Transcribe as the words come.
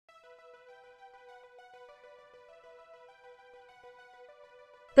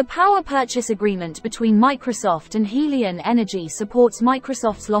The power purchase agreement between Microsoft and Helion Energy supports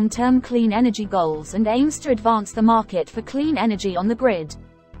Microsoft's long-term clean energy goals and aims to advance the market for clean energy on the grid.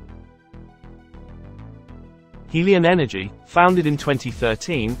 Helion Energy, founded in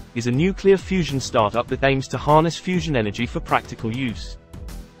 2013, is a nuclear fusion startup that aims to harness fusion energy for practical use.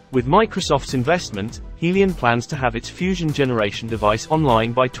 With Microsoft's investment, Helion plans to have its fusion generation device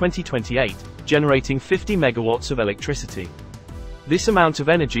online by 2028, generating 50 megawatts of electricity. This amount of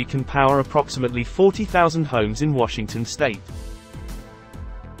energy can power approximately 40,000 homes in Washington state.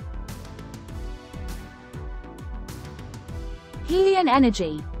 Helion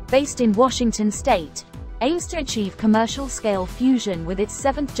Energy, based in Washington state, aims to achieve commercial-scale fusion with its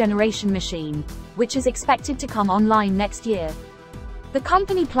 7th-generation machine, which is expected to come online next year. The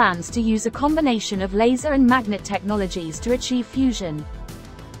company plans to use a combination of laser and magnet technologies to achieve fusion.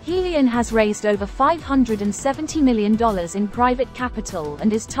 Helion has raised over $570 million in private capital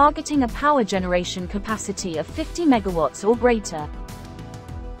and is targeting a power generation capacity of 50 megawatts or greater.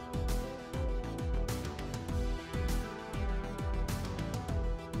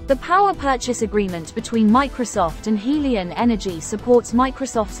 The power purchase agreement between Microsoft and Helion Energy supports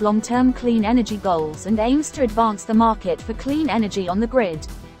Microsoft's long-term clean energy goals and aims to advance the market for clean energy on the grid.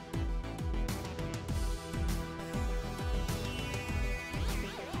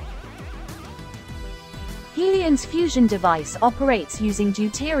 Helion's fusion device operates using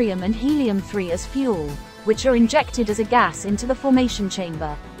deuterium and helium-3 as fuel, which are injected as a gas into the formation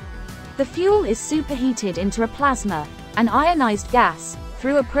chamber. The fuel is superheated into a plasma, an ionized gas,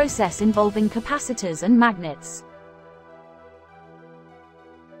 through a process involving capacitors and magnets.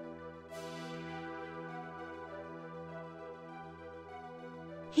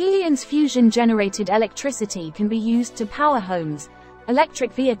 Helion's fusion-generated electricity can be used to power homes,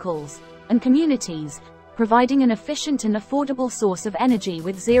 electric vehicles, and communities, providing an efficient and affordable source of energy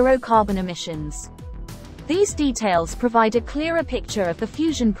with zero carbon emissions. These details provide a clearer picture of the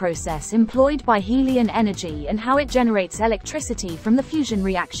fusion process employed by Helion Energy and how it generates electricity from the fusion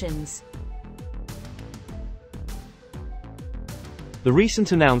reactions. The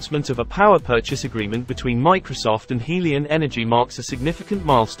recent announcement of a power purchase agreement between Microsoft and Helion Energy marks a significant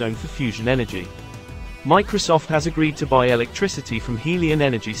milestone for fusion energy. Microsoft has agreed to buy electricity from Helion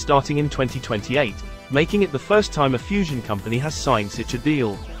Energy starting in 2028, making it the first time a fusion company has signed such a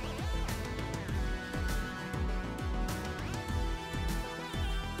deal.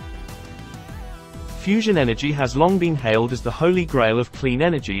 Fusion energy has long been hailed as the holy grail of clean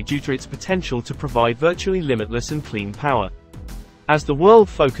energy due to its potential to provide virtually limitless and clean power. As the world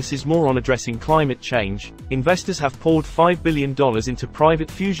focuses more on addressing climate change, investors have poured $5 billion into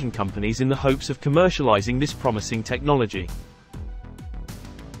private fusion companies in the hopes of commercializing this promising technology.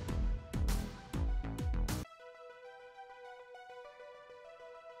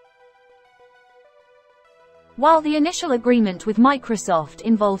 While the initial agreement with Microsoft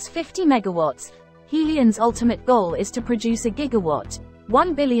involves 50 megawatts, Helion's ultimate goal is to produce a gigawatt,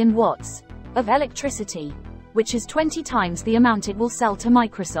 1 billion watts, of electricity, which is 20 times the amount it will sell to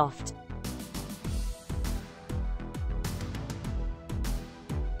Microsoft.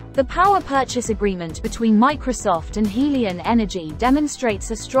 The power purchase agreement between Microsoft and Helion Energy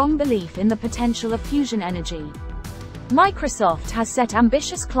demonstrates a strong belief in the potential of fusion energy. Microsoft has set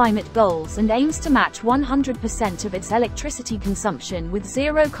ambitious climate goals and aims to match 100% of its electricity consumption with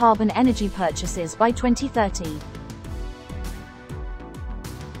zero carbon energy purchases by 2030.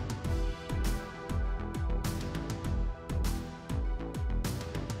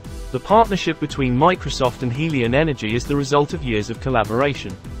 The partnership between Microsoft and Helion Energy is the result of years of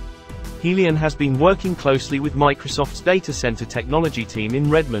collaboration. Helion has been working closely with Microsoft's data center technology team in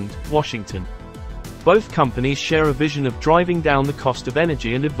Redmond, Washington. Both companies share a vision of driving down the cost of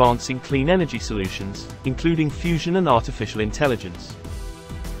energy and advancing clean energy solutions, including fusion and artificial intelligence.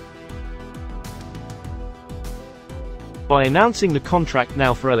 By announcing the contract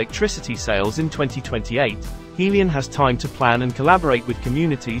now for electricity sales in 2028, Helion has time to plan and collaborate with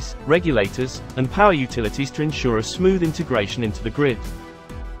communities, regulators, and power utilities to ensure a smooth integration into the grid.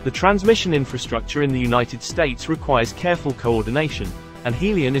 The transmission infrastructure in the United States requires careful coordination, and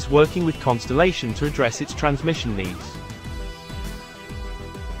Helion is working with Constellation to address its transmission needs.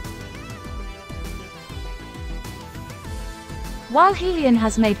 While Helion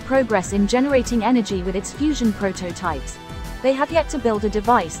has made progress in generating energy with its fusion prototypes, they have yet to build a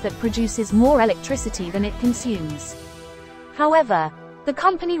device that produces more electricity than it consumes. However, the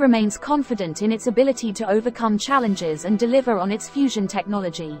company remains confident in its ability to overcome challenges and deliver on its fusion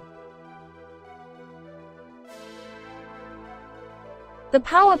technology. The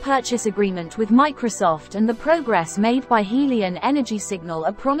power purchase agreement with Microsoft and the progress made by Helion Energy signal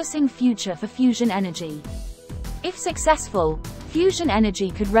a promising future for fusion energy. If successful, fusion energy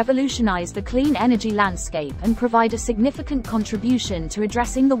could revolutionize the clean energy landscape and provide a significant contribution to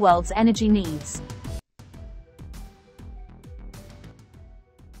addressing the world's energy needs.